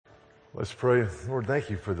Let's pray. Lord, thank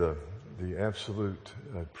you for the absolute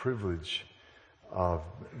privilege of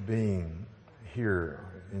being here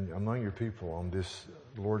among your people on this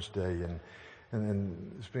Lord's Day.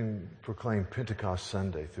 And it's been proclaimed Pentecost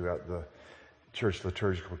Sunday throughout the church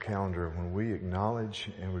liturgical calendar when we acknowledge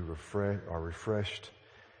and we are refreshed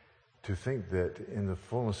to think that in the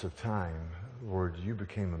fullness of time, Lord, you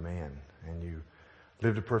became a man and you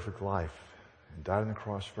lived a perfect life and died on the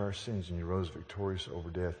cross for our sins, and you rose victorious over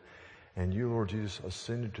death. And you, Lord Jesus,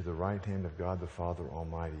 ascended to the right hand of God the Father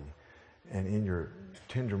Almighty. And in your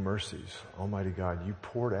tender mercies, Almighty God, you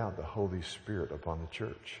poured out the Holy Spirit upon the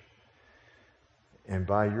church. And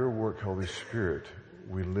by your work, Holy Spirit,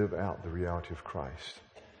 we live out the reality of Christ.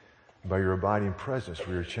 By your abiding presence,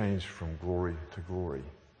 we are changed from glory to glory.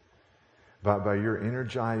 By your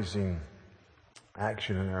energizing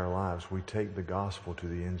action in our lives, we take the gospel to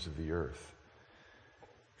the ends of the earth.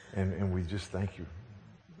 And we just thank you.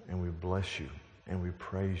 And we bless you and we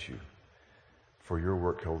praise you for your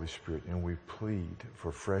work, Holy Spirit. And we plead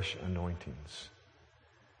for fresh anointings,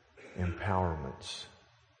 empowerments,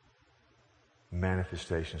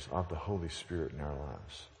 manifestations of the Holy Spirit in our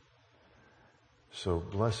lives. So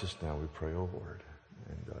bless us now, we pray, O Lord.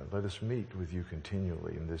 And let us meet with you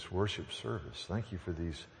continually in this worship service. Thank you for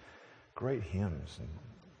these great hymns and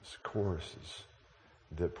choruses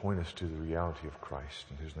that point us to the reality of Christ,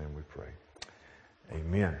 in whose name we pray.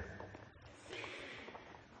 Amen.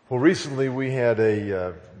 Well, recently we had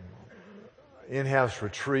a in-house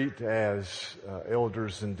retreat as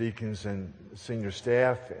elders and deacons and senior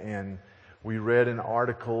staff, and we read an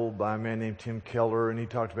article by a man named Tim Keller, and he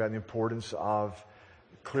talked about the importance of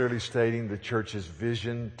clearly stating the church's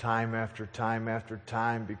vision time after time after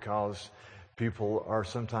time, because people are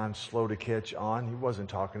sometimes slow to catch on. He wasn't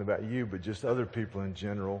talking about you, but just other people in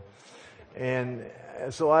general. And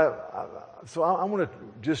so I want to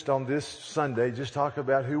just on this Sunday just talk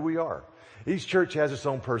about who we are. Each church has its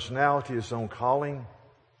own personality, its own calling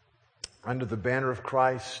under the banner of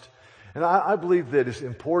Christ. And I believe that it's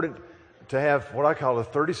important to have what I call a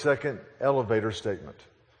 30-second elevator statement,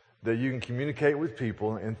 that you can communicate with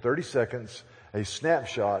people in 30 seconds, a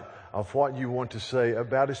snapshot of what you want to say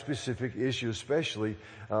about a specific issue, especially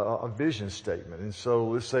a vision statement. And so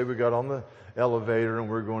let's say we got on the elevator and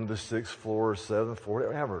we're going to the 6th floor or 7th floor,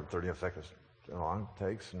 whatever 30 seconds long it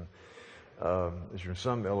takes. And as you're in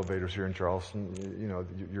some elevators here in Charleston, you know,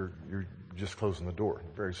 you're just closing the door.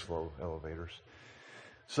 Very slow elevators.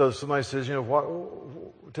 So somebody says, you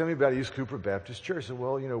know, tell me about East Cooper Baptist Church. I said,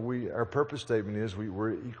 well, you know, our purpose statement is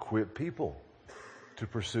we're equip people to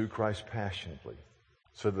pursue Christ passionately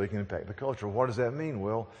so that they can impact the culture. What does that mean?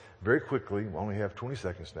 Well, very quickly, we only have 20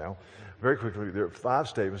 seconds now. Very quickly, there are 5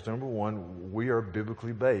 statements. Number 1, we are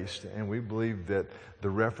biblically based, and we believe that the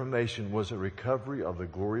Reformation was a recovery of the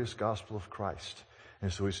glorious gospel of Christ.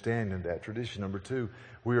 And so we stand in that tradition. Number 2,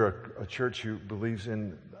 we are a church who believes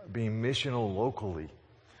in being missional locally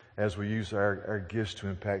as we use our gifts to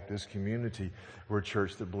impact this community. We're a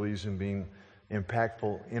church that believes in being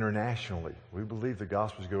impactful internationally. We believe the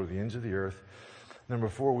gospels go to the ends of the earth. Number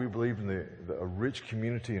 4, we believe in a rich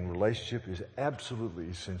community and relationship is absolutely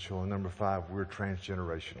essential. And number 5, we're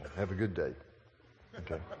transgenerational. Have a good day.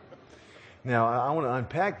 Okay. Now, I want to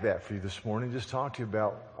unpack that for you this morning, just talk to you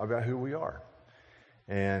about who we are.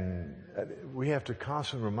 And we have to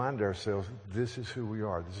constantly remind ourselves, this is who we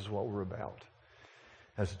are. This is what we're about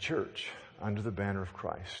as a church under the banner of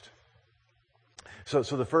Christ. So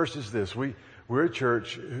the first is this. We're a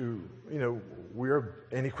church who, you know, we are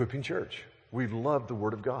an equipping church. We love the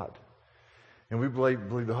Word of God. And we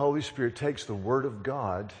believe the Holy Spirit takes the Word of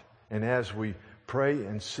God, and as we pray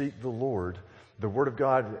and seek the Lord, the Word of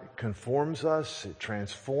God conforms us, it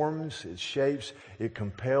transforms, it shapes, it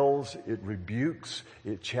compels, it rebukes,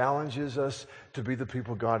 it challenges us to be the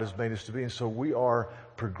people God has made us to be. And so we are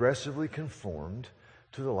progressively conformed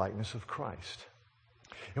to the likeness of Christ.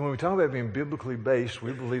 And when we talk about being biblically based,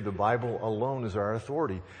 we believe the Bible alone is our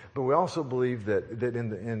authority. But we also believe that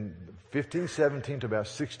in 1517 to about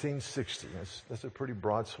 1660, that's a pretty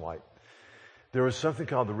broad swipe, there was something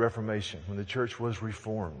called the Reformation, when the church was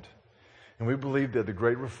reformed. And we believe that the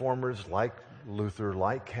great reformers like Luther,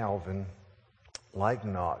 like Calvin, like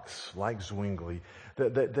Knox, like Zwingli,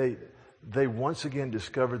 that they once again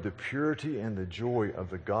discovered the purity and the joy of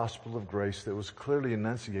the gospel of grace that was clearly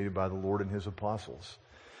enunciated by the Lord and His apostles.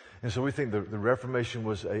 And so we think the Reformation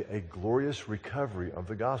was a glorious recovery of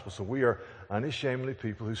the gospel. So we are unashamedly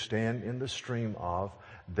people who stand in the stream of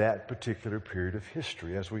that particular period of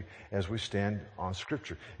history as we stand on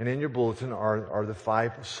Scripture. And in your bulletin are the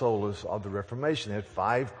 5 solas of the Reformation. They had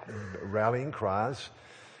 5 rallying cries.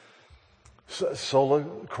 Sola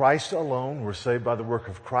Christ alone. We're saved by the work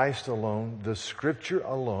of Christ alone. The Scripture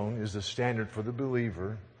alone is the standard for the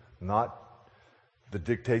believer, not the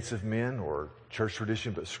dictates of men or church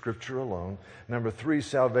tradition, but Scripture alone. Number 3,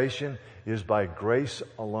 salvation is by grace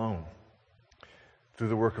alone, through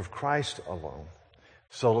the work of Christ alone.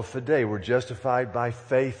 Sola fide, we're justified by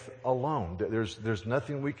faith alone. There's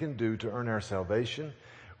nothing we can do to earn our salvation.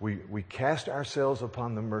 We cast ourselves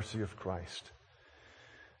upon the mercy of Christ.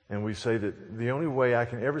 And we say that the only way I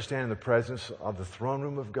can ever stand in the presence of the throne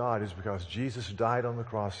room of God is because Jesus died on the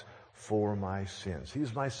cross for my sins.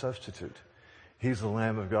 He's my substitute. He's the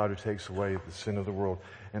Lamb of God who takes away the sin of the world.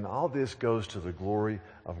 And all this goes to the glory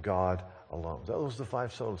of God alone. Those are the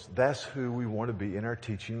 5 solas. That's who we want to be in our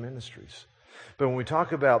teaching ministries. But when we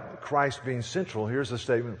talk about Christ being central, here's a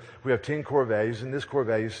statement. We have 10 core values, and this core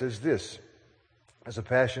value says this: as a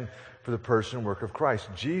passion for the person and work of Christ.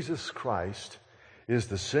 Jesus Christ is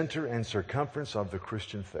the center and circumference of the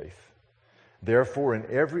Christian faith. Therefore, in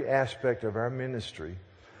every aspect of our ministry,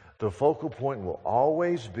 the focal point will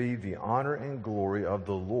always be the honor and glory of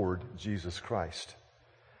the Lord Jesus Christ.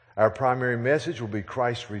 Our primary message will be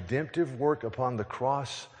Christ's redemptive work upon the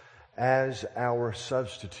cross as our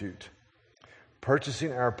substitute,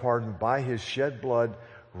 purchasing our pardon by His shed blood,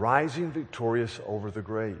 rising victorious over the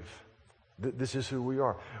grave. This is who we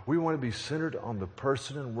are. We want to be centered on the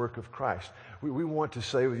person and work of Christ. We want to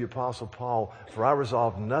say with the Apostle Paul, "For I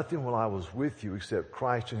resolved nothing while I was with you except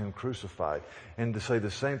Christ and Him crucified." And to say the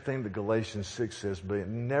same thing that Galatians 6 says, "But it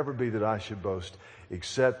never be that I should boast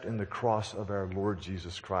except in the cross of our Lord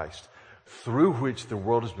Jesus Christ, through which the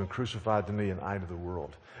world has been crucified to me and I to the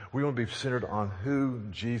world." We want to be centered on who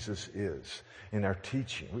Jesus is in our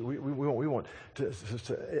teaching. We want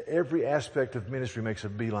to every aspect of ministry makes a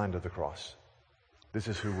beeline to the cross. This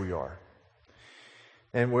is who we are.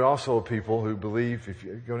 And we're also a people who believe, if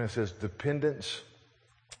you go down, it says dependence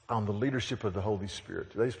on the leadership of the Holy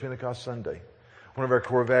Spirit. Today's Pentecost Sunday. One of our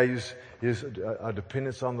core values is a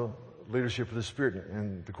dependence on the leadership of the Spirit.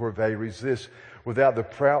 And the core value reads this: without the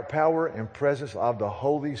power and presence of the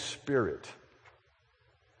Holy Spirit,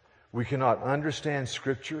 we cannot understand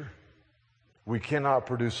Scripture, we cannot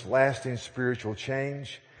produce lasting spiritual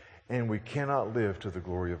change, and we cannot live to the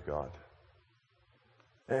glory of God.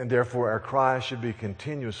 And therefore our cry should be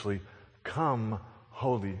continuously, "Come,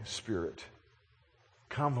 Holy Spirit.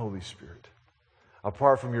 Come, Holy Spirit."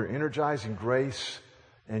 Apart from your energizing grace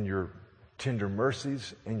and your tender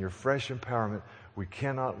mercies and your fresh empowerment, we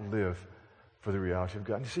cannot live for the reality of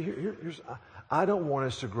God. And you see, I don't want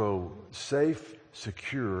us to grow safe,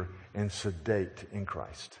 secure, and sedate in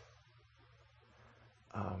Christ.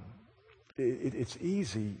 It's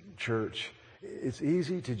easy, church. It's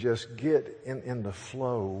easy to just get in the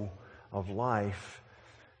flow of life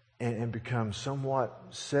and become somewhat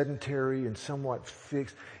sedentary and somewhat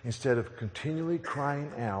fixed instead of continually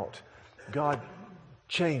crying out, "God,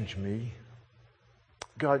 change me.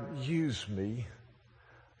 God, use me.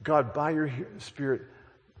 God, by your Spirit,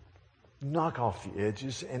 knock off the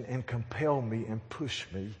edges and compel me and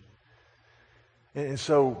push me." And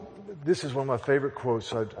so this is one of my favorite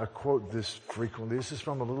quotes. I quote this frequently. This is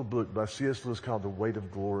from a little book by C.S. Lewis called The Weight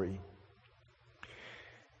of Glory.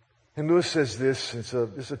 And Lewis says this. It's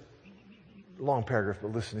a long paragraph,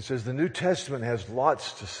 but listen. He says, "The New Testament has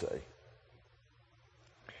lots to say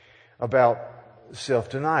about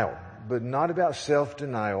self-denial, but not about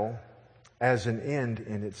self-denial as an end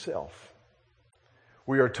in itself.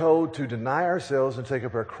 We are told to deny ourselves and take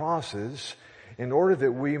up our crosses in order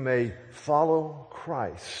that we may follow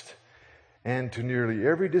Christ. And to nearly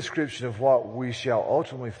every description of what we shall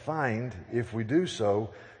ultimately find, if we do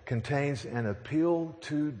so, contains an appeal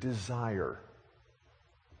to desire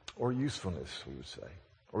or usefulness, we would say,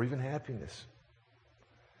 or even happiness.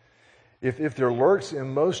 If there lurks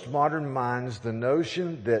in most modern minds the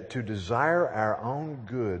notion that to desire our own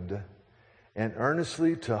good and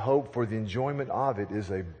earnestly to hope for the enjoyment of it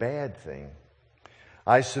is a bad thing,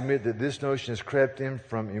 I submit that this notion has crept in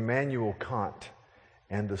from Immanuel Kant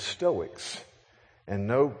and the Stoics and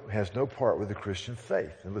has no part with the Christian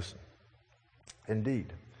faith." And listen,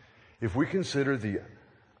 indeed, if we consider the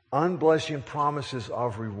unblushing promises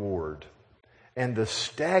of reward and the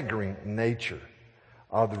staggering nature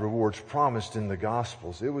of the rewards promised in the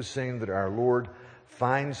Gospels, it would seem that our Lord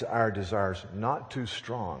finds our desires not too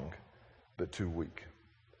strong, but too weak.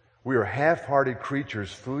 We are half-hearted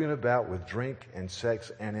creatures fooling about with drink and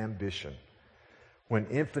sex and ambition when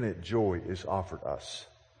infinite joy is offered us.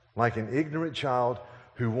 Like an ignorant child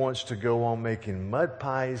who wants to go on making mud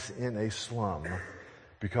pies in a slum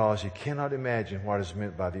because he cannot imagine what is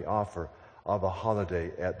meant by the offer of a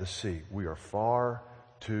holiday at the sea. We are far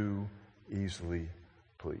too easily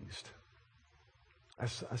pleased.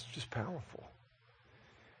 That's just powerful.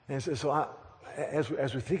 And so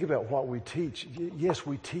as we think about what we teach, yes,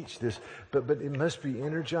 we teach this, but it must be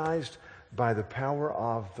energized by the power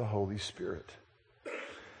of the Holy Spirit.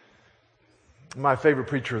 My favorite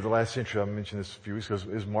preacher of the last century, I mentioned this a few weeks ago,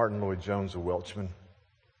 is Martin Lloyd-Jones, a Welshman.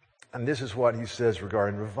 And this is what he says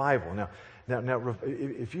regarding revival. Now,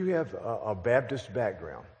 if you have a Baptist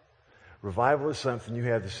background, revival is something you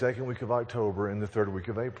have the second week of October and the third week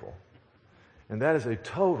of April. And that is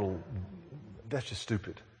that's just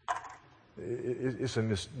stupid. It's a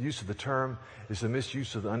misuse of the term. It's a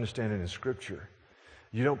misuse of the understanding in Scripture.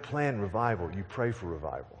 You don't plan revival. You pray for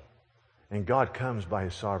revival. And God comes by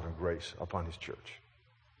His sovereign grace upon His church.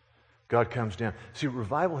 God comes down. See,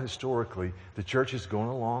 revival historically, the church is going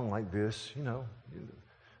along like this,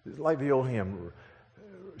 like the old hymn,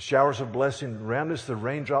 showers of blessing around us, the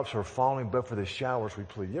raindrops are falling, but for the showers we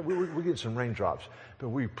plead. Yeah, we get some raindrops, but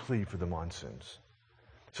we plead for the monsoons.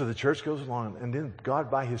 So the church goes along, and then God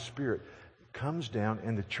by His Spirit comes down,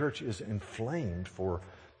 and the church is inflamed for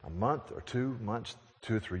a month or 2 months,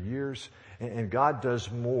 2 or 3 years, and God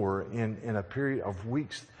does more in a period of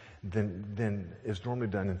weeks than is normally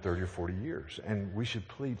done in 30 or 40 years. And we should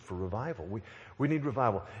plead for revival. We need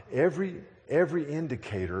revival. Every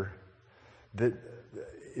indicator that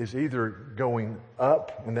is either going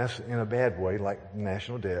up, and that's in a bad way, like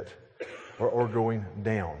national debt, or going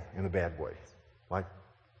down in a bad way, like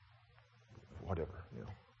whatever,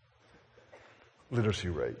 literacy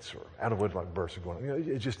rates or out of wedlock births are going.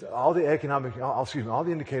 It's just all the all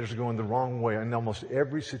the indicators are going the wrong way in almost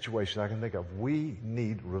every situation I can think of. We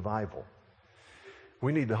need revival.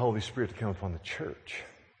 We need the Holy Spirit to come upon the church,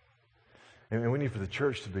 and we need for the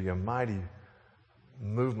church to be a mighty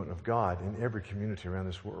movement of God in every community around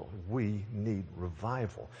this world. We need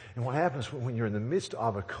revival. And what happens when you're in the midst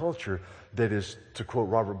of a culture that is, to quote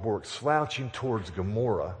Robert Bork, slouching towards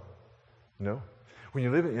Gomorrah, when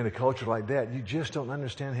you're living in a culture like that, you just don't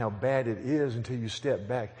understand how bad it is until you step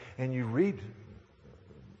back and you read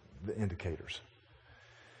the indicators.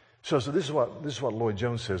 So this is what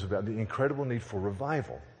Lloyd-Jones says about the incredible need for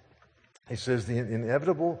revival. He says the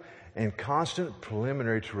inevitable and constant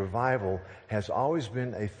preliminary to revival has always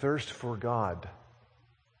been a thirst for God.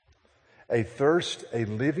 A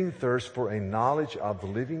living thirst for a knowledge of the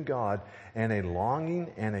living God, and a longing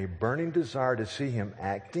and a burning desire to see Him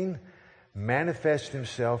acting, manifest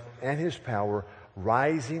Himself and His power,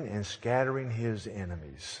 rising and scattering His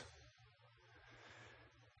enemies.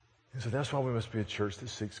 And so that's why we must be a church that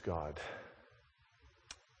seeks God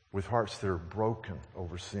with hearts that are broken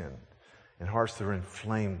over sin and hearts that are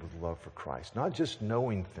inflamed with love for Christ. Not just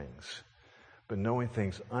knowing things, but knowing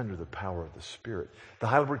things under the power of the Spirit. The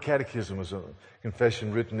Heidelberg Catechism was a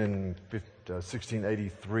confession written in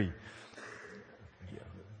 1683.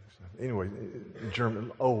 Anyway,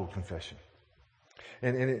 German, old confession.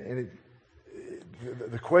 And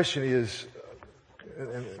the question is,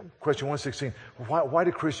 question 116, why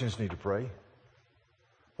do Christians need to pray?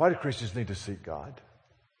 Why do Christians need to seek God?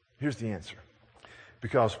 Here's the answer.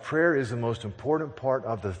 Because prayer is the most important part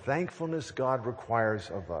of the thankfulness God requires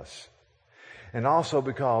of us. And also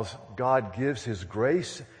because God gives His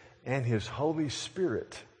grace and His Holy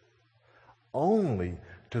Spirit only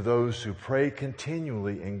to those who pray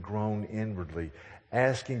continually and groan inwardly,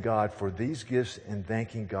 asking God for these gifts and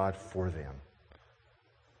thanking God for them.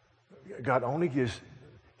 God only gives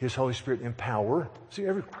His Holy Spirit in power. See,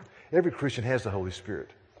 every Christian has the Holy Spirit.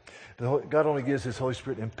 God only gives His Holy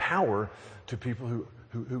Spirit in power to people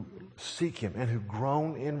who seek Him and who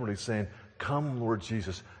groan inwardly, saying, "Come, Lord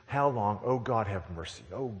Jesus, how long? Oh, God, have mercy.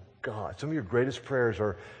 Oh, God." Some of your greatest prayers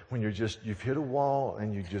are when you've hit a wall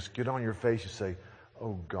and you just get on your face, you say,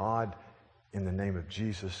 "Oh, God, in the name of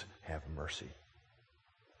Jesus, have mercy."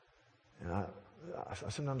 And I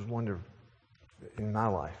sometimes wonder in my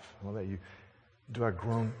life, how about you, do I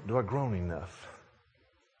groan enough?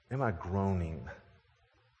 Am I groaning?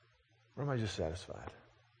 Or am I just satisfied?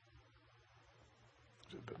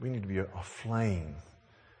 But we need to be aflame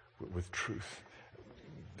with truth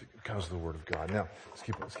because of the Word of God. Now,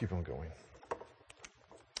 let's keep on going.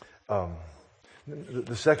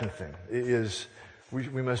 The second thing is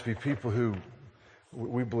we must be people who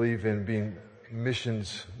we believe in being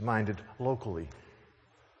missions-minded locally.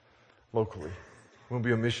 Locally. We'll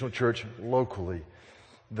be a missional church locally.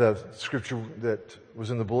 The scripture that was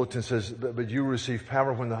in the bulletin says, "But you will receive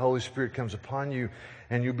power when the Holy Spirit comes upon you,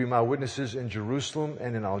 and you'll be my witnesses in Jerusalem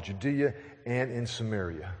and in all Judea and in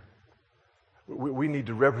Samaria." We need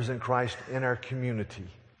to represent Christ in our community.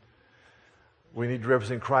 We need to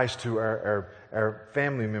represent Christ to our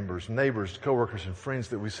family members, neighbors, coworkers, and friends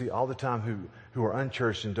that we see all the time who are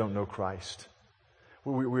unchurched and don't know Christ.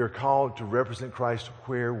 We are called to represent Christ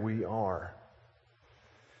where we are.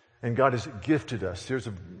 And God has gifted us. Here's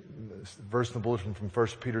a verse in the bulletin from 1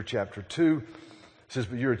 Peter chapter 2. It says,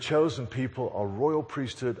 "But you're a chosen people, a royal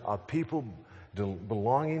priesthood, a people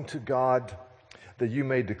belonging to God, that you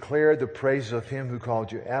may declare the praises of Him who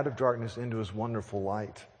called you out of darkness into His wonderful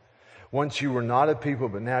light. Once you were not a people,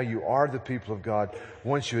 but now you are the people of God.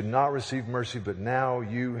 Once you had not received mercy, but now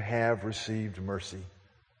you have received mercy."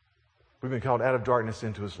 We've been called out of darkness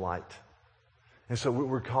into His light. And so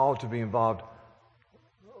we're called to be involved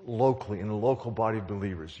locally in the local body of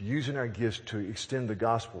believers, using our gifts to extend the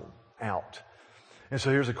gospel out. And so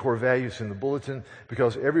here's the core values in the bulletin.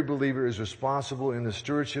 Because every believer is responsible in the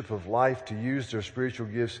stewardship of life to use their spiritual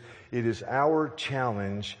gifts, it is our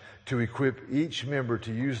challenge to equip each member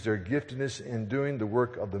to use their giftedness in doing the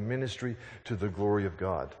work of the ministry to the glory of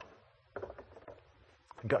God.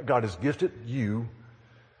 God has gifted you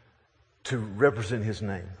to represent His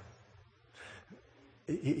name.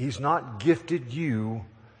 He's not gifted you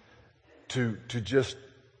to just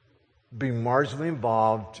be marginally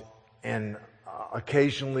involved and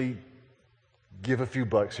occasionally give a few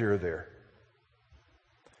bucks here or there.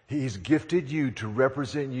 He's gifted you to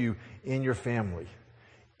represent you in your family,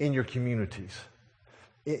 in your communities,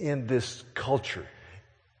 in this culture,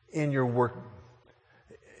 in your work,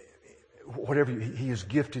 whatever. He has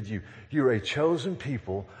gifted you. You're a chosen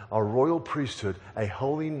people, a royal priesthood, a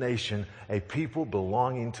holy nation, a people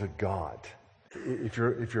belonging to God. If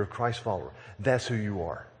you're a Christ follower, that's who you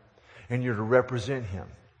are. And you're to represent Him.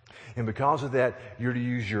 And because of that, you're to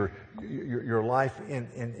use your life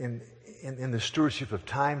in the stewardship of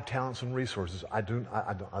time, talents, and resources. I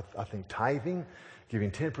think tithing,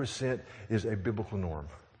 giving 10%, is a biblical norm.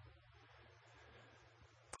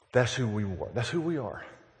 That's who we are. That's who we are.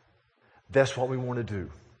 That's what we want to do.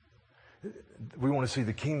 We want to see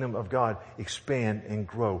the kingdom of God expand and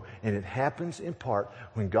grow. And it happens in part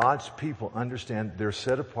when God's people understand they're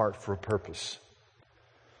set apart for a purpose.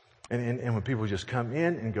 And when people just come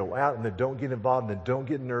in and go out and they don't get involved, they don't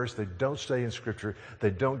get nourished, they don't stay in Scripture,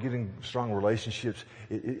 they don't get in strong relationships,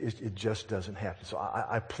 it just doesn't happen. So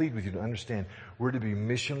I plead with you to understand we're to be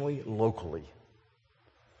missionally locally.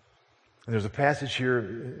 And there's a passage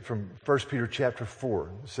here from 1 Peter chapter 4.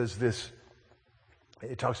 It says this.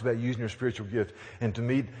 It talks about using your spiritual gift. And to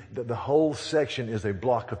me, the whole section is a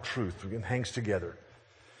block of truth. It hangs together.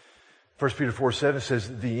 1 Peter 4:7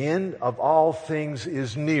 says, "The end of all things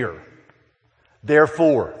is near.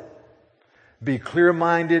 Therefore, be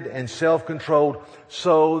clear-minded and self-controlled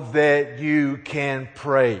so that you can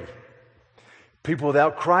pray." People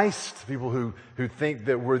without Christ, people who think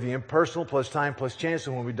that we're the impersonal plus time plus chance,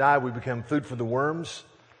 and when we die we become food for the worms.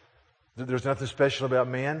 There's nothing special about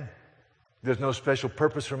man. There's no special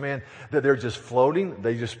purpose for man. That they're just floating.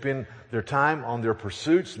 They just spend their time on their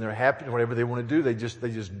pursuits and they're happy whatever they want to do. They just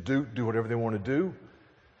do whatever they want to do.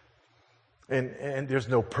 And there's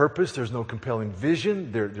no purpose. There's no compelling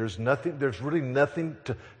vision. There's nothing. There's really nothing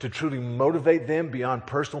to truly motivate them beyond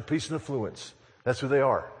personal peace and affluence. That's who they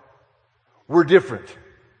are. We're different.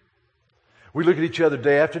 We look at each other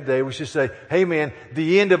day after day. We should say, "Hey man,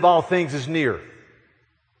 the end of all things is near."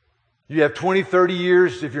 You have 20, 30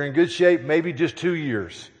 years. If you're in good shape, maybe just 2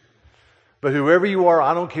 years. But whoever you are,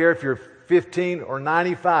 I don't care if you're 15 or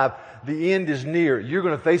 95, the end is near. You're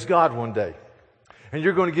going to face God one day. And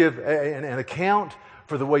you're going to give an account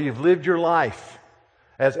for the way you've lived your life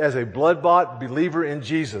as a blood-bought believer in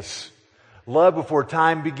Jesus. Love before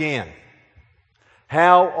time began.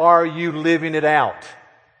 How are you living it out?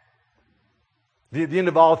 The end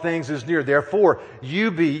of all things is near. Therefore,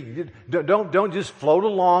 don't just float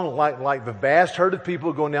along like the vast herd of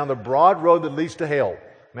people going down the broad road that leads to hell.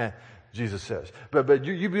 Man, Jesus says. But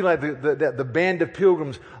you be like the band of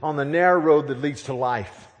pilgrims on the narrow road that leads to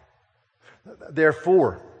life.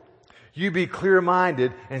 Therefore, you be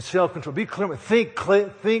clear-minded and self-controlled. Be clear.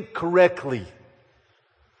 Think correctly.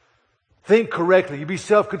 Think correctly. You be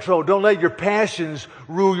self-controlled. Don't let your passions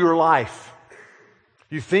rule your life.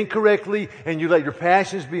 You think correctly and you let your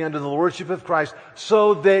passions be under the lordship of Christ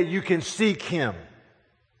so that you can seek Him.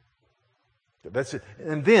 That's it.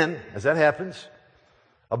 And then, as that happens,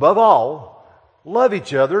 above all, love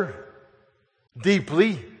each other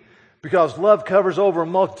deeply because love covers over a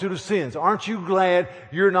multitude of sins. Aren't you glad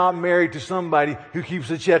you're not married to somebody who keeps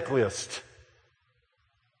a checklist?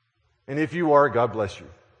 And if you are, God bless you.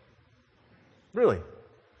 Really.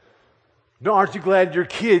 No, aren't you glad your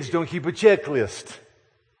kids don't keep a checklist?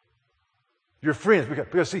 Your friends.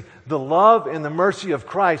 Because see, the love and the mercy of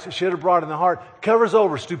Christ shed abroad in the heart covers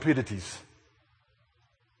over stupidities.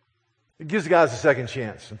 It gives the guys a second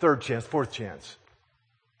chance, a third chance, fourth chance.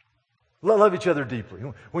 Love each other deeply.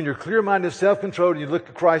 When you're clear-minded, self-controlled, and you look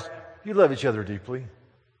at Christ, you love each other deeply.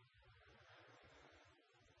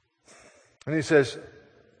 And he says,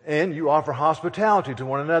 and you offer hospitality to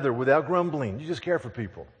one another without grumbling. You just care for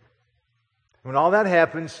people. When all that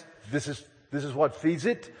happens, this is what feeds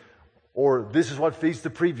it, or this is what feeds the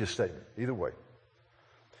previous statement. Either way.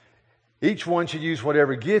 Each one should use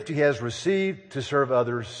whatever gift he has received to serve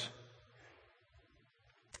others,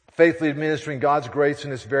 faithfully administering God's grace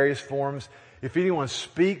in its various forms. If anyone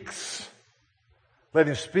speaks, let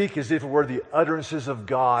him speak as if it were the utterances of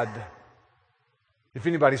God. If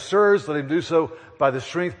anybody serves, let him do so by the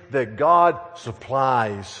strength that God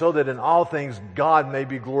supplies, so that in all things God may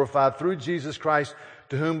be glorified through Jesus Christ,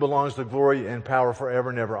 to whom belongs the glory and power forever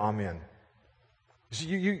and ever. Amen. So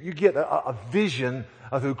you get a vision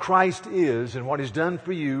of who Christ is and what He's done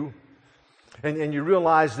for you, and you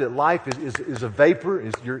realize that life is a vapor,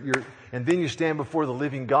 and then you stand before the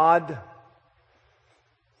living God,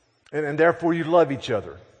 and therefore you love each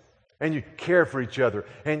other. And you care for each other.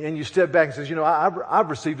 And you step back and say, I've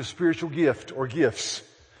received a spiritual gift or gifts.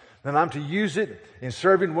 And I'm to use it in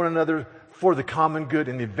serving one another for the common good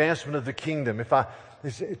and the advancement of the kingdom.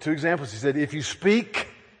 Two examples, he said, if you speak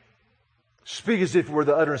as if it were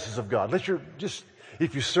the utterances of God.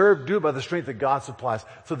 If you serve, do it by the strength that God supplies,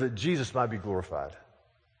 so that Jesus might be glorified.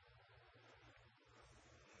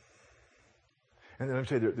 And let me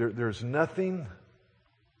tell you, there's nothing...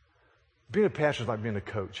 Being a pastor is like being a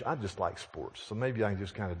coach. I just like sports, so maybe I can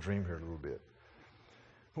just kind of dream here a little bit.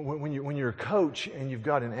 When you're a coach and you've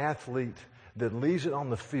got an athlete that leaves it on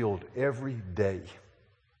the field every day.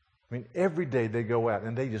 I mean, every day they go out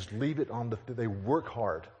and they just leave it on they work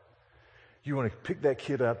hard. You want to pick that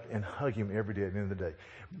kid up and hug him every day at the end of the day.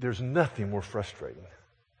 There's nothing more frustrating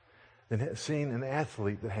than seeing an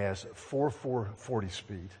athlete that has 4.40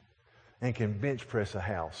 speed and can bench press a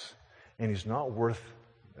house, and he's not worth,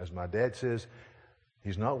 as my dad says,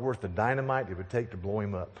 he's not worth the dynamite it would take to blow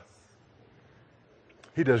him up.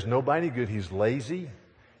 He does nobody good. He's lazy.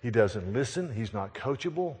 He doesn't listen. He's not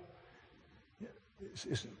coachable.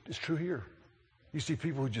 It's true here. You see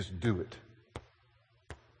people who just do it.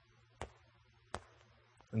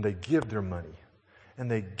 And they give their money. And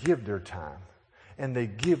they give their time. And they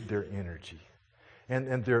give their energy.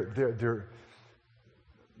 And they're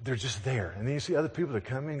just there. And then you see other people that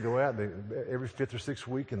come in, go out every 5th or 6th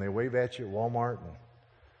week, and they wave at you at Walmart, and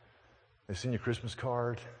they send you a Christmas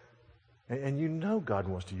card. And you know God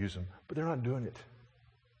wants to use them, but they're not doing it.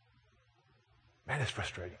 Man, that's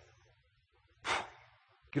frustrating.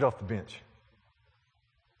 Get off the bench.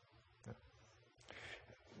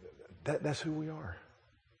 That's who we are.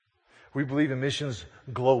 We believe in missions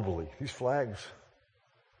globally. These flags.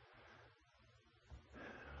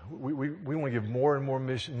 We want to give more and more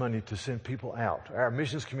mission money to send people out. Our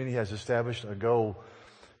missions committee has established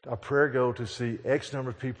a prayer goal to see X number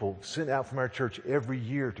of people sent out from our church every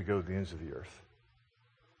year to go to the ends of the earth.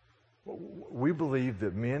 We believe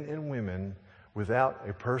that men and women without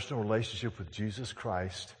a personal relationship with Jesus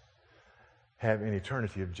Christ have an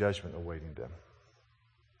eternity of judgment awaiting them.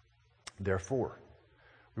 Therefore,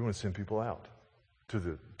 we want to send people out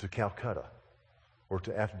to Calcutta or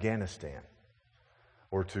to Afghanistan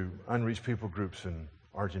or to unreached people groups in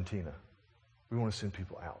Argentina. We want to send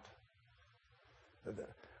people out.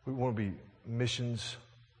 We want to be missions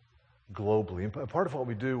globally. And part of what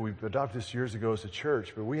we do, we adopted this years ago as a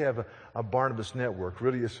church, but we have a Barnabas network.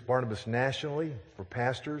 Really, it's Barnabas nationally for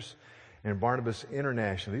pastors and Barnabas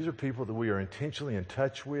internationally. These are people that we are intentionally in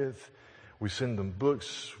touch with. We send them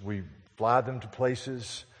books. We fly them to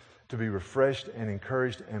places to be refreshed and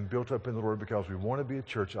encouraged and built up in the Lord, because we want to be a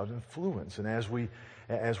church of influence. And as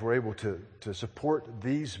we're able to support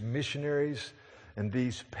these missionaries and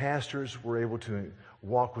these pastors, we're able to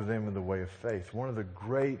walk with them in the way of faith. One of the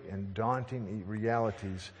great and daunting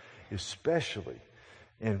realities, especially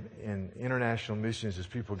in international missions, is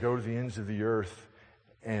people go to the ends of the earth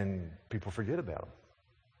and people forget about them.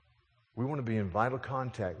 We want to be in vital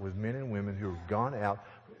contact with men and women who have gone out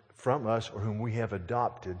from us or whom we have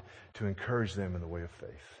adopted to encourage them in the way of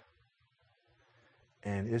faith.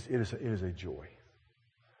 And it is a joy.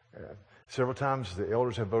 Several times the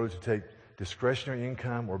elders have voted to take discretionary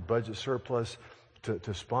income or budget surplus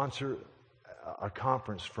to sponsor a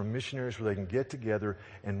conference for missionaries where they can get together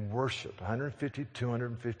and worship. 150,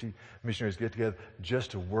 250 missionaries get together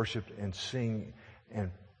just to worship and sing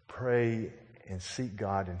and pray and seek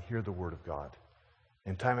God and hear the Word of God.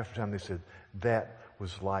 And time after time they said, that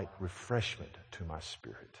was like refreshment to my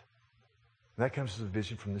spirit. And that comes as a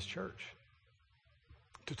vision from this church.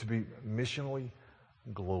 To be missionally,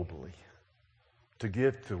 globally. To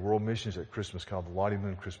give to world missions at Christmas called the Lottie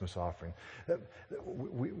Moon Christmas Offering.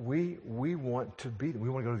 We want to be, we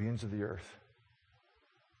want to go to the ends of the earth.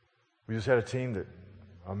 We just had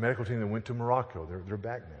a medical team that went to Morocco. They're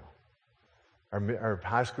back now. Our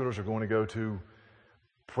high schoolers are going to go to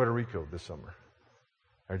Puerto Rico this summer.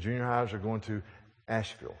 Our junior highs are going to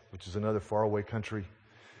Asheville, which is another faraway country,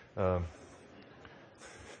 a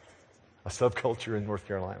subculture in North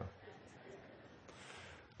Carolina.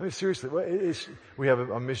 I mean, seriously, we have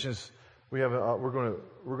a missions. We're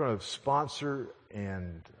going to sponsor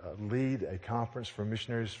and lead a conference for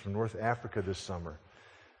missionaries from North Africa this summer.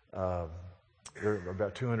 There are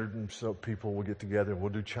about 200 and so people will get together, and we'll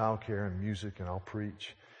do childcare and music, and I'll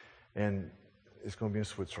preach. And it's going to be in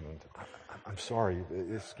Switzerland. I'm sorry,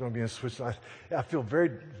 it's going to be in Switzerland. I feel very,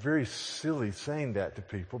 very silly saying that to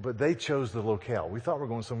people, but they chose the locale. We thought we were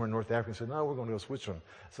going somewhere in North Africa and said, no, we're going to go to Switzerland.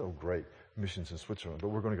 So great, missions in Switzerland, but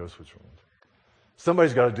we're going to go to Switzerland.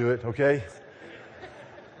 Somebody's got to do it, okay?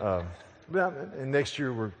 And next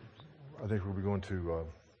year, I think we'll be going to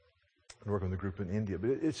work on the group in India.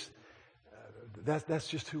 But that's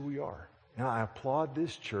just who we are. And I applaud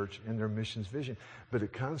this church and their missions vision. But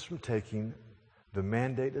it comes from taking the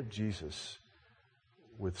mandate of Jesus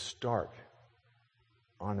with stark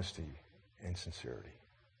honesty and sincerity.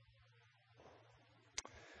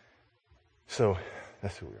 So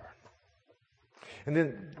that's who we are. And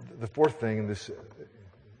then the fourth thing in this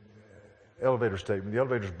elevator statement, the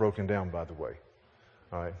elevator's broken down, by the way.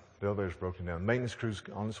 All right, the elevator's broken down. Maintenance crew's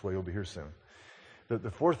on its way. It'll be here soon.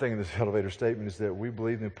 The fourth thing in this elevator statement is that we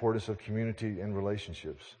believe in the importance of community and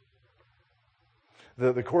relationships.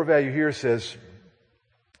 The core value here says,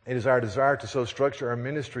 it is our desire to so structure our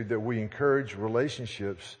ministry that we encourage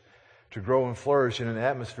relationships to grow and flourish in an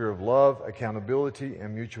atmosphere of love, accountability,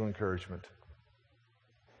 and mutual encouragement.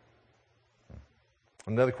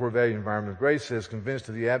 Another core value, environment of grace, says, convinced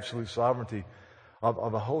of the absolute sovereignty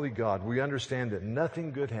of a holy God, we understand that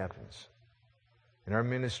nothing good happens in our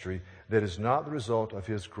ministry that is not the result of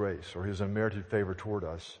His grace or His unmerited favor toward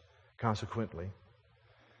us. Consequently,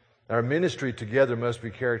 our ministry together must be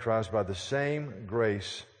characterized by the same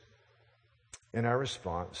grace in our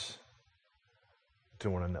response to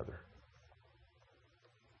one another.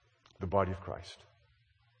 The body of Christ.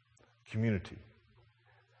 Community.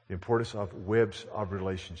 The importance of webs of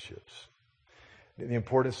relationships. The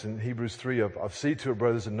importance in Hebrews 3 of see to it,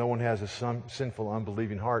 brothers, that no one has a sinful,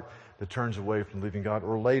 unbelieving heart that turns away from the living God.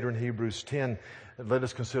 Or later in Hebrews 10, let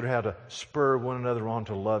us consider how to spur one another on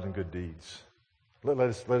to love and good deeds. Let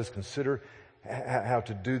us consider how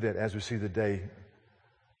to do that as we see the day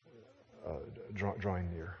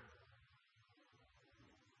drawing near.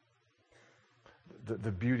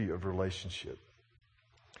 The beauty of relationship.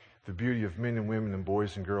 The beauty of men and women and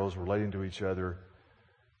boys and girls relating to each other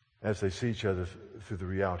as they see each other through the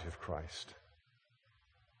reality of Christ.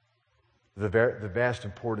 The vast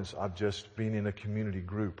importance of just being in a community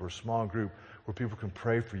group or a small group where people can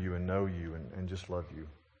pray for you and know you and just love you.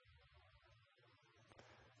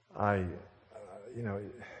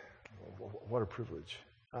 What a privilege.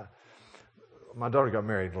 My daughter got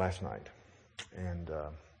married last night and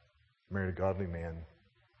married a godly man.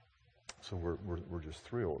 So we're just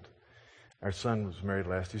thrilled. Our son was married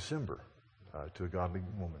last December to a godly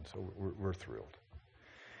woman, so we're thrilled.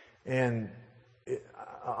 And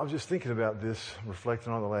I was just thinking about this,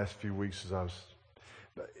 reflecting on the last few weeks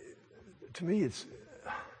to me,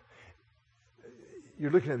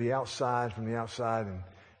 you're looking at the outside, from the outside, and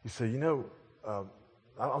you say, I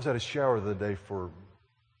was at a shower the other day for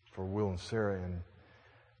Will and Sarah, and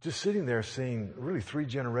just sitting there seeing really 3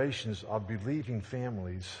 generations of believing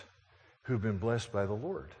families who've been blessed by the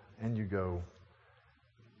Lord. And you go,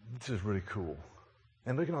 this is really cool.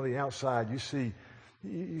 And looking on the outside, you see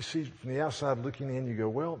from the outside looking in, you go,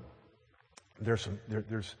 well, you're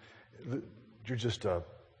just a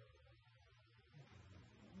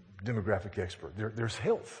demographic expert. There's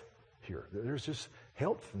health here. There's just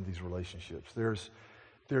health in these relationships. There's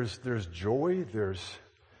joy.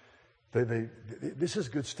 This is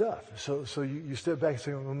good stuff. So you step back and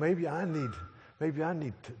say, well, maybe I need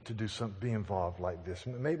to do something, be involved like this.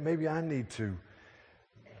 Maybe I need to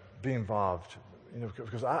be involved,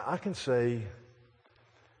 because I can say,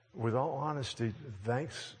 with all honesty,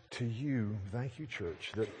 thanks to you, thank you,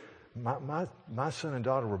 church, that my son and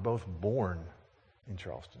daughter were both born in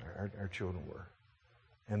Charleston. Our children were.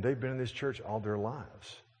 And they've been in this church all their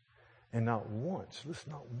lives. And not once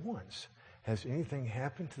has anything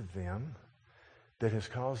happened to them that has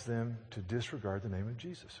caused them to disregard the name of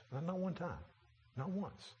Jesus. Not one time. Not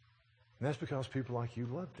once. And that's because people like you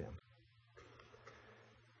love them.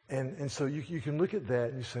 And so you can look at that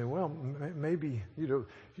and you say, well, maybe,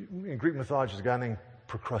 in Greek mythology, there's a guy named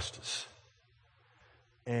Procrustes.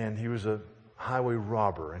 And he was a highway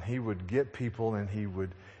robber, and he would get people, and he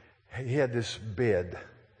had this bed.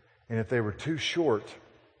 And if they were too short,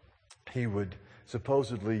 he would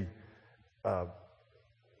supposedly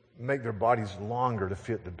make their bodies longer to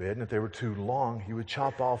fit the bed. And if they were too long, he would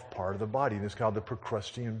chop off part of the body. And it's called the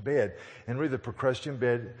Procrustean bed. And really, the Procrustean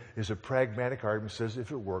bed is a pragmatic argument that says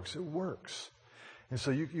if it works, it works. And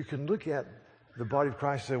so you can look at the body of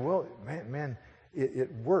Christ and say, well, man,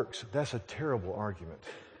 it works. That's a terrible argument.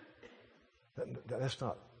 That's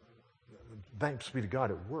not, thanks be to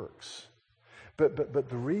God, it works. But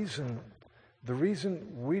the reason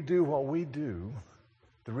we do what we do,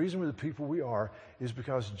 the reason we're the people we are, is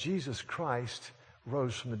because Jesus Christ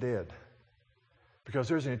rose from the dead. Because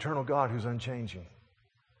there's an eternal God who's unchanging.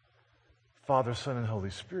 Father, Son, and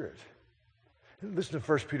Holy Spirit. Listen to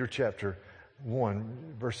 1 Peter chapter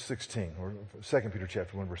 1, verse 16, or 2 Peter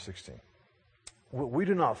chapter 1, verse 16. We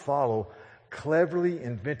do not follow cleverly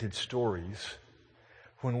invented stories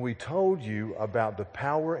when we told you about the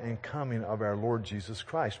power and coming of our Lord Jesus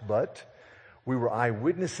Christ, but we were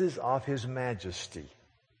eyewitnesses of His majesty.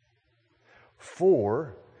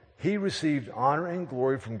 For He received honor and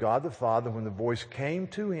glory from God the Father when the voice came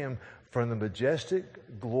to Him from the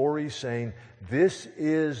majestic glory, saying, "This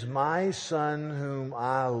is my Son whom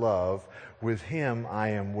I love. With Him I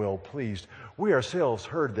am well pleased." We ourselves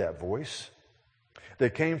heard that voice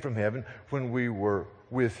that came from heaven when we were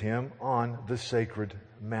with Him on the sacred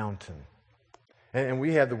mountain. And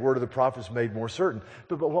we have the word of the prophets made more certain.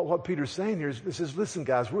 But what Peter's saying here is, listen,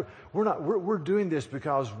 guys, we're doing this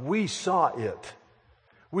because we saw it.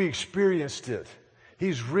 We experienced it.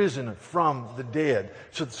 He's risen from the dead.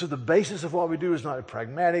 So the basis of what we do is not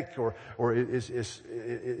pragmatic or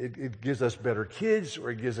it gives us better kids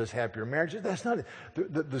or it gives us happier marriages. That's not it.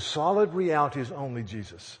 The solid reality is only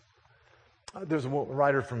Jesus. There's a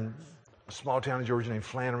writer from a small town in Georgia named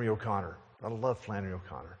Flannery O'Connor. I love Flannery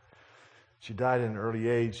O'Connor. She died at an early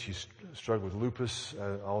age. She struggled with lupus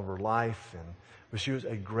all of her life, but she was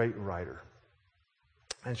a great writer.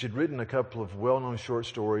 And she'd written a couple of well-known short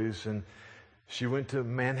stories, and she went to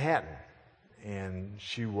Manhattan, and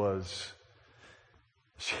she was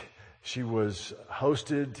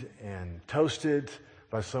hosted and toasted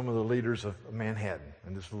by some of the leaders of Manhattan.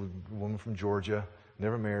 And this little woman from Georgia,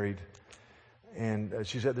 never married, and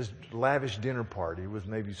she's at this lavish dinner party with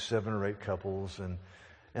maybe 7 or 8 couples,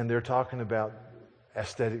 and they're talking about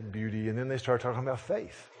aesthetic beauty, and then they start talking about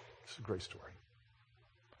faith. It's a great story.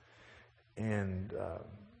 And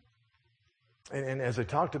as they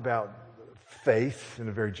talked about faith in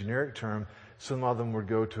a very generic term, some of them would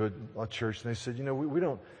go to a church, and they said,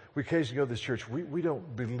 we occasionally go to this church. We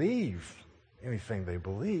don't believe anything they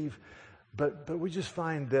believe, but we just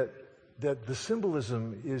find that the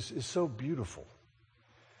symbolism is so beautiful.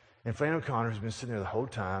 And Flannery O'Connor, who's been sitting there the whole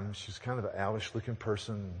time, she's kind of an owlish-looking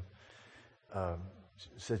person,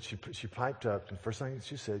 said she piped up, and the first thing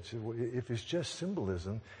she said, well, if it's just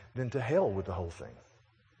symbolism, then to hell with the whole thing.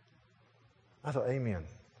 I thought, amen.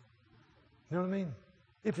 You know what I mean?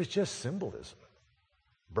 If it's just symbolism,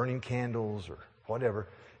 burning candles or whatever,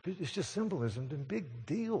 if it's just symbolism, then big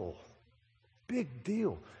deal. Big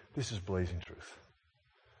deal. This is blazing truth.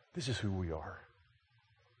 This is who we are.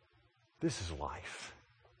 This is life.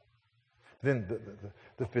 Then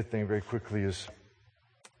the fifth thing very quickly is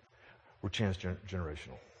we're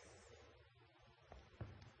transgenerational.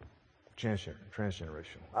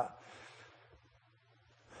 Transgenerational.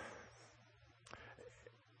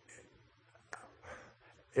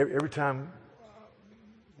 Every time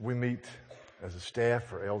we meet as a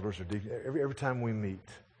staff or elders or deacons, every time we meet,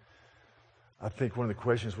 I think one of the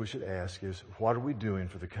questions we should ask is, what are we doing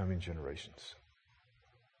for the coming generations?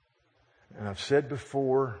 And I've said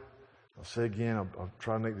before, I'll say again, I'll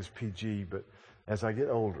try to make this PG, but as I get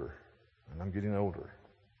older, and I'm getting older,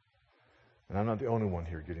 and I'm not the only one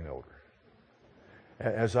here getting older,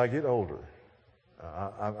 as I get older,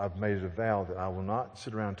 I've made it a vow that I will not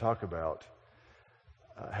sit around and talk about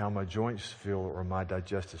how my joints feel or my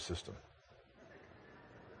digestive system.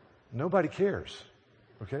 Nobody cares.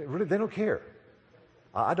 Okay? Really, they don't care.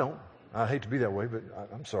 I don't. I hate to be that way, but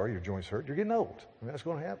I'm sorry, your joints hurt. You're getting old. I mean, that's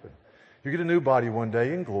going to happen. You get a new body one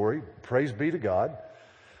day in glory. Praise be to God.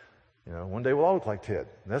 One day we'll all look like Ted.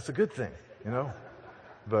 That's a good thing,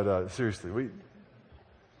 But seriously, what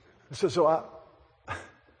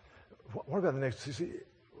about the next? See,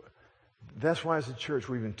 that's why as a church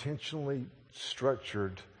we've intentionally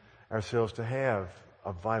structured ourselves to have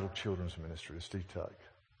a vital children's ministry, Steve Tuck.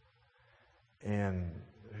 And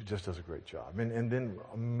he just does a great job. And then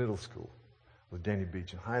middle school with Danny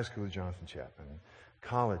Beach, and high school with Jonathan Chapman, and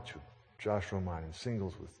college with Josh Romine, and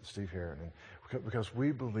singles with Steve Heron. And because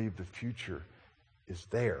we believe the future is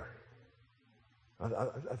there. I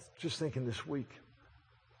was just thinking this week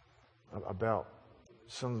about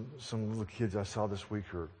some little kids I saw this week.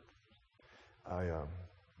 I'll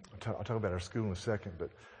talk about our school in a second,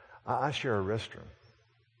 but I share a restroom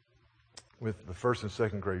with the first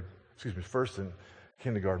and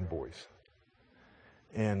kindergarten boys.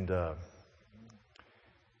 And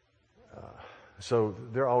so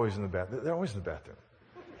they're always in the bathroom. They're always in the bathroom.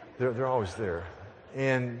 They're always there.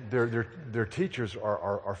 And their teachers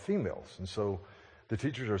are females. And so the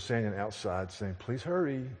teachers are standing outside saying, please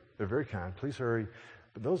hurry. They're very kind. Please hurry.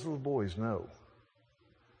 But those little boys know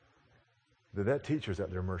that teacher's at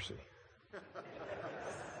their mercy.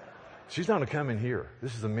 She's not going to come in here.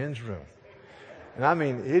 This is the men's room. And I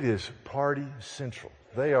mean, it is party central.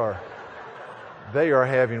 They are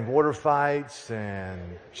having water fights and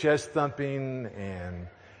chest thumping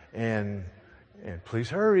and please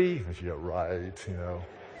hurry. And you're right, you know.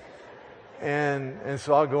 And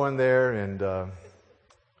so I'll go in there and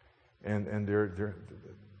they're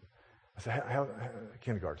I say, how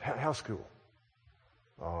kindergarten, how's school?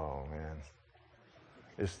 Oh man,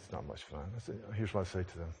 it's not much fun. I say, here's what I say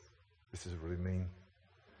to them. This is really mean.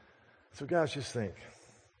 So guys, just think.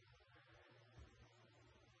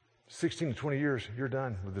 16 to 20 years, you're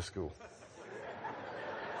done with this school.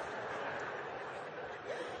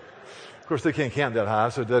 Of course, they can't count that high,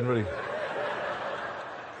 so it doesn't really.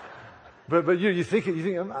 But you think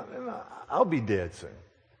I'll be dead soon.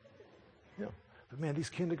 You know, but man, these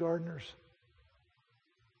kindergartners,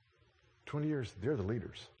 20 years, they're the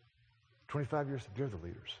leaders. 25 years, they're the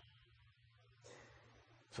leaders.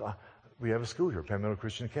 So we have a school here, Palmetto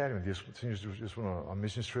Christian Academy. The seniors just went on a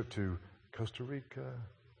mission trip to Costa Rica.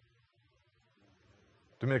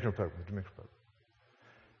 Dominican Republic.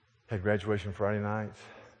 Had graduation Friday night.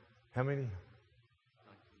 How many?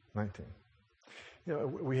 19. You know,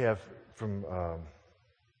 we have from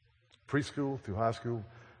preschool through high school,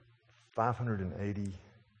 580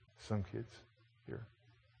 some kids here.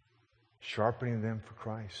 Sharpening them for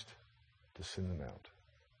Christ to send them out.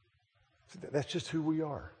 See, that's just who we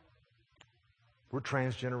are. We're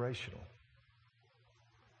transgenerational.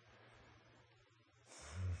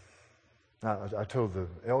 Now, I told the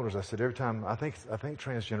elders, I said, every time, I think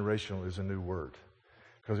transgenerational is a new word.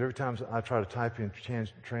 Because every time I try to type in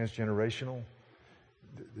transgenerational,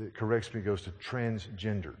 it corrects me, goes to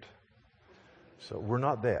transgendered. So we're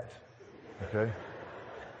not that, okay?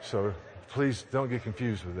 So please don't get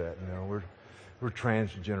confused with that. You know, we're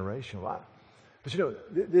transgenerational. But you know,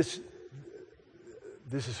 this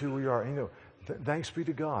is who we are. You know, thanks be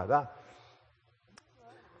to God.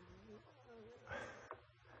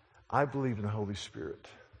 I believe in the Holy Spirit,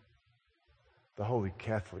 the Holy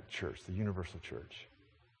Catholic Church, the Universal Church.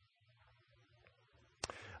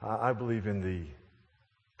 I believe in the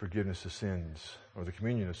forgiveness of sins, or the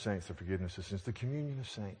communion of saints, the forgiveness of sins, the communion of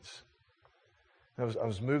saints. I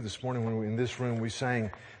was moved this morning when in this room we sang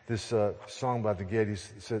this song by the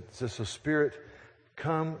Gettys. It says, so Spirit,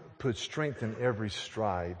 come, put strength in every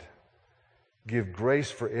stride. Give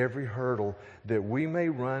grace for every hurdle, that we may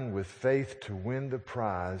run with faith to win the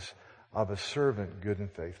prize of a servant good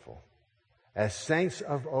and faithful. As saints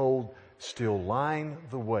of old still line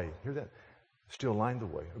the way. Hear that? Still line the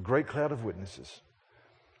way. A great cloud of witnesses.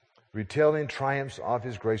 Retelling triumphs of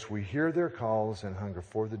His grace, we hear their calls and hunger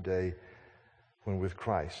for the day when with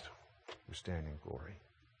Christ we stand in glory.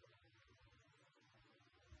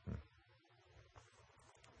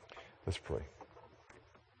 Let's pray.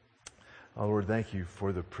 Oh, Lord, thank you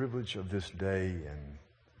for the privilege of this day and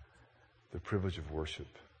the privilege of worship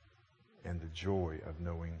and the joy of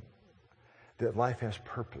knowing that life has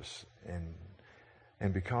purpose.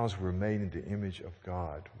 And because we're made in the image of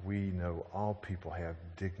God, we know all people have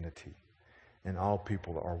dignity and all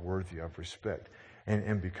people are worthy of respect.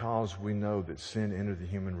 And because we know that sin entered the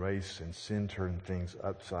human race and sin turned things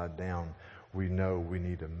upside down, we know we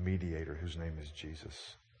need a mediator whose name is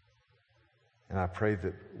Jesus. And I pray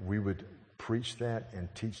that we would preach that and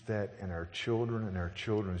teach that, and our children and our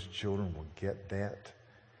children's children will get that,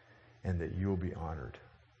 and that you will be honored.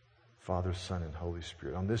 Father, Son, and Holy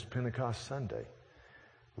Spirit. On this Pentecost Sunday,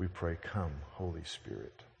 we pray, come, Holy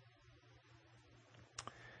Spirit.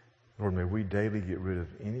 Lord, may we daily get rid of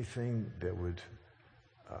anything that would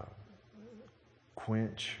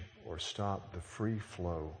quench or stop the free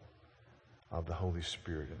flow of the Holy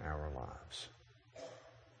Spirit in our lives.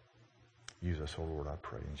 Use us, O Lord, I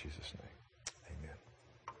pray in Jesus' name.